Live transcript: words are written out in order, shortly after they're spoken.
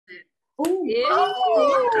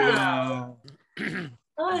Wow.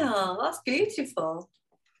 Oh, that's beautiful.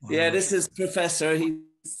 Yeah, this is Professor. He's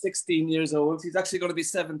 16 years old. He's actually going to be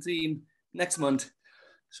 17 next month.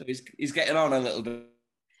 So he's getting on a little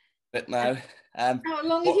bit now. How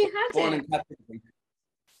long have you had born him? in captivity.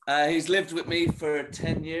 He's lived with me for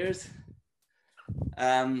 10 years.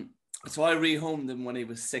 So I rehomed him when he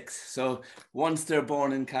was 6. So once they're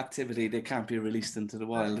born in captivity, they can't be released into the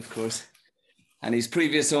wild, of course. And his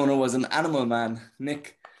previous owner was an animal man,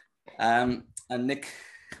 Nick. And Nick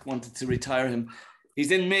wanted to retire him.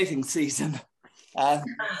 He's in mating season.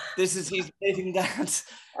 This is his mating dance.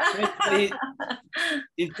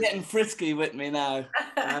 He's getting frisky with me now.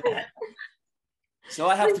 So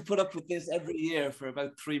I have to put up with this every year for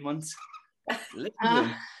about 3 months. It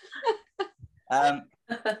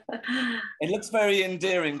looks very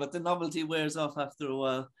endearing, but the novelty wears off after a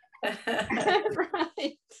while.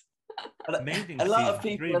 Right. A lot of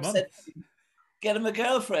people have said, get him a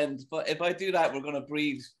girlfriend. But if I do that, we're going to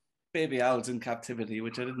breed baby owls in captivity,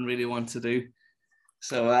 which I didn't really want to do.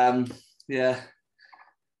 So, yeah.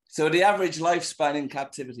 So the average lifespan in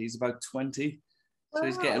captivity is about 20. So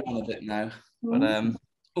he's getting on a bit now. But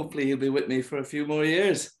hopefully he'll be with me for a few more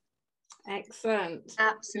years. Excellent.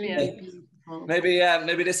 Absolutely.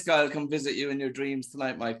 Maybe this guy will come visit you in your dreams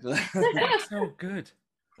tonight, Michael. So good.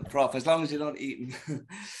 Prof, as long as you don't eat him.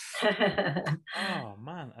 Oh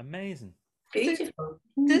man, amazing. Beautiful.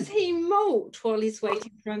 Does he molt while he's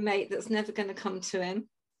waiting for a mate that's never going to come to him?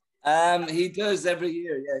 He does every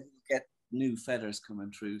year. Yeah, he'll get new feathers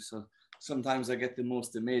coming through. So sometimes I get the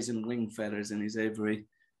most amazing wing feathers in his aviary.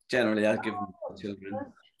 Generally, I'll give them to children.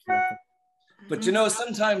 But you know,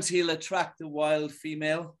 sometimes he'll attract a wild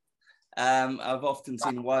female. I've often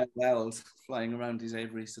seen wild owls flying around his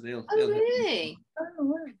aviary, so they'll. Oh, really?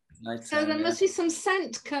 So there yeah. must be some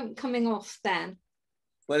scent coming off then.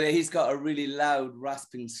 Well, he's got a really loud,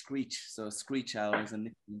 rasping screech. So Screech Owl is a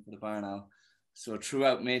nickname for the barn owl. So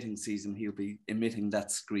throughout mating season, he'll be emitting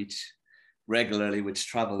that screech regularly, which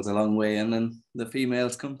travels a long way, and then the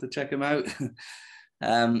females come to check him out.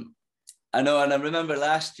 I know, and I remember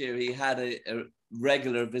last year he had a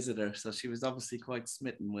regular visitor, so she was obviously quite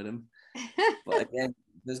smitten with him. But again,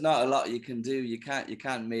 there's not a lot you can do. You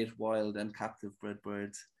can't mate wild and captive bred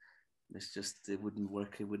birds. It's just, it wouldn't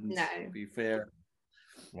work. It wouldn't be fair.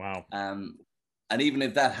 Wow. And even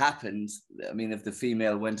if that happens, I mean, if the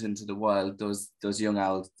female went into the wild, those young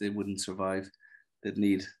owls, they wouldn't survive. They'd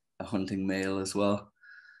need a hunting male as well.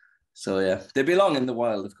 So yeah, they belong in the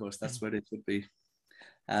wild, of course. That's where they should be.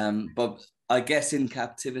 But I guess in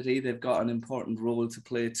captivity, they've got an important role to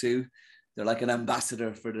play too. They're like an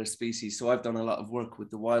ambassador for their species. So I've done a lot of work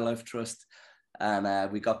with the Wildlife Trust,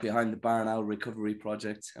 and we got behind the Barn Owl Recovery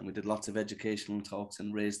Project, and we did lots of educational talks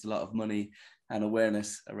and raised a lot of money and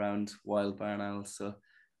awareness around wild barn owls. So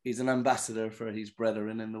he's an ambassador for his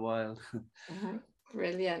brethren in the wild.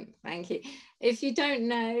 Brilliant, thank you. If you don't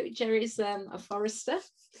know, Jerry's a Forrester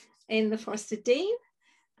in the Forrester Dean,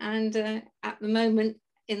 and at the moment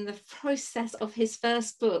in the process of his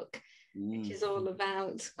first book, which is all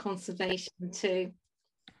about conservation too.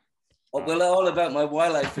 Well, all about my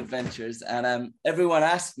wildlife adventures, and everyone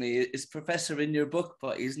asked me, is Professor in your book?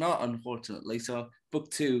 But he's not, unfortunately. So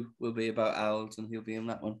book 2 will be about owls, and he'll be in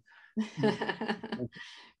that one.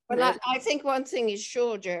 Well, I think one thing is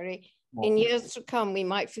sure, Jerry, in years to come, we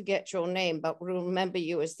might forget your name, but we'll remember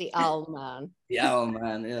you as the Owl Man. The Owl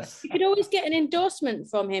Man, yes. You could always get an endorsement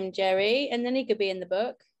from him, Jerry, and then he could be in the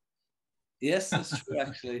book. Yes, that's true,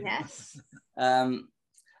 actually. Yes.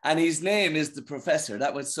 And his name is the Professor.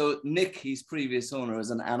 That was so Nick, his previous owner, was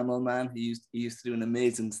an animal man. He used to do an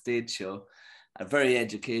amazing stage show, very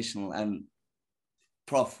educational. And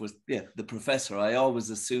Prof was the Professor. I always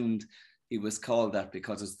assumed he was called that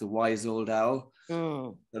because it's the wise old owl.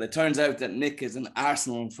 But it turns out that Nick is an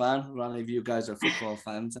Arsenal fan. Any of you guys are football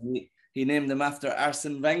fans, and he named him after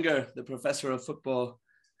Arsene Wenger, the Professor of football,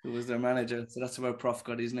 who was their manager. So that's where Prof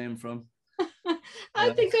got his name from.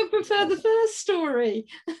 I think I prefer the first story.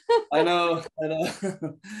 I know.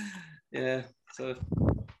 Yeah, so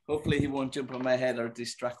hopefully he won't jump on my head or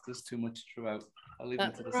distract us too much throughout. I'll leave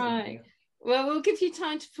him to the right. side. Well, we'll give you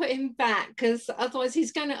time to put him back, because otherwise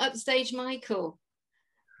he's going to upstage Michael.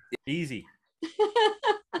 Easy.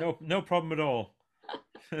 No problem at all.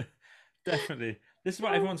 Definitely. This is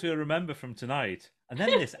what everyone's going to remember from tonight. And then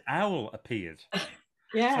this owl appeared.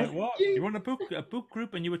 Yeah. So what? You were in a book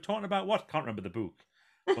group, and you were talking about what? Can't remember the book.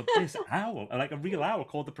 But this owl, like a real owl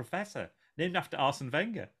called the Professor, named after Arsene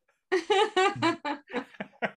Wenger.